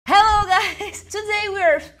guys! Today we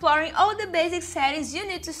are exploring all the basic settings you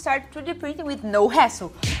need to start 3D printing with no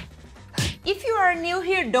hassle. If you are new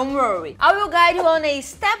here, don't worry. I will guide you on a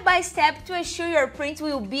step-by-step to ensure your print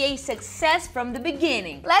will be a success from the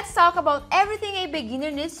beginning. Let's talk about everything a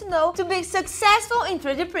beginner needs to know to be successful in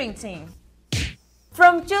 3D printing.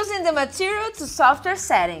 From choosing the material to software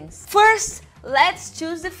settings. First, let's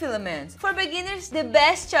choose the filament. For beginners, the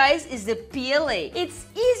best choice is the PLA. It's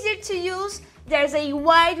easier to use, there's a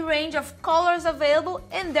wide range of colors available,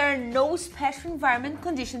 and there are no special environment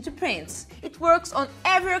conditions to print. It works on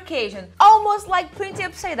every occasion, almost like printing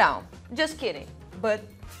upside down. Just kidding, but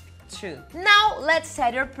true. Now let's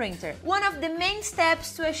set your printer. One of the main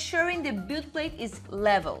steps to assuring the build plate is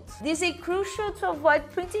leveled. This is crucial to avoid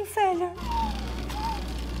printing failure.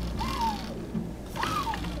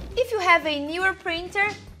 If you have a newer printer,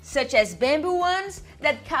 such as Bambu ones,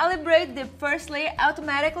 that calibrate the first layer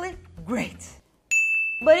automatically, great!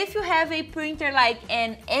 But if you have a printer like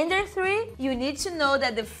an Ender 3, you need to know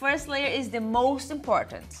that the first layer is the most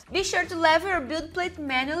important. Be sure to level your build plate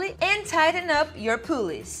manually and tighten up your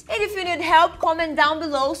pulleys. And if you need help, comment down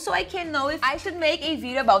below so I can know if I should make a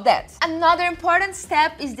video about that. Another important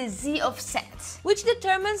step is the Z offset, which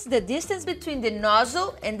determines the distance between the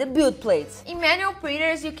nozzle and the build plate. In manual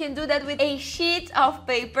printers, you can do that with a sheet of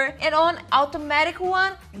paper, and on automatic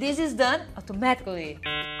one, this is done automatically.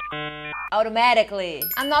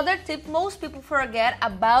 Another tip most people forget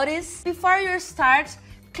about is, before you start,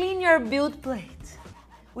 clean your build plate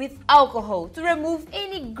with alcohol to remove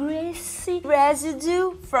any greasy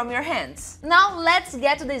residue from your hands. Now let's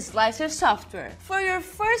get to the slicer software. For your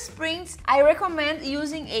first prints, I recommend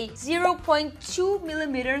using a 0.2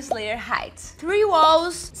 mm layer height. 3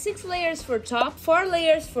 walls, 6 layers for top, 4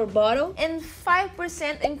 layers for bottom, and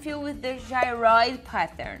 5% infill with the gyroid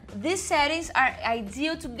pattern. These settings are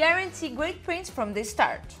ideal to guarantee great prints from the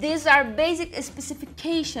start. These are basic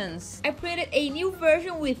specifications. I printed a new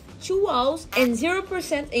version with 2 walls and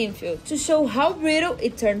 0% infill to show how brittle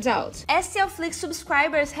it turns out. STLFLIX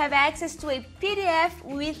subscribers have access to a PDF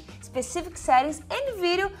with specific settings and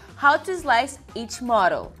video how to slice each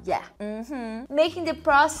model. Yeah, making the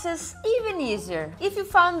process even easier. If you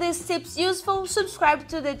found these tips useful, subscribe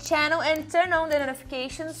to the channel and turn on the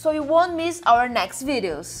notifications so you won't miss our next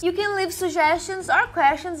videos. You can leave suggestions or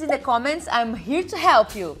questions in the comments. I'm here to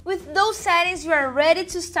help you. With those settings, you are ready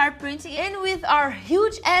to start printing, and with our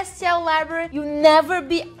huge STL library, you'll never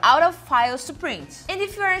be out of files to print. And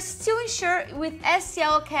if you are still unsure, with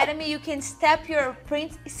STL Academy, you can step your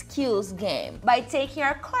print skills game by taking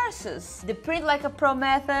our courses. The Print Like a Pro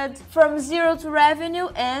method, from zero to revenue,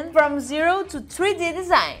 and from zero to 3D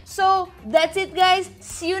design. So that's it, guys.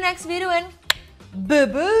 See you next video, and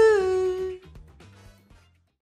bye-bye!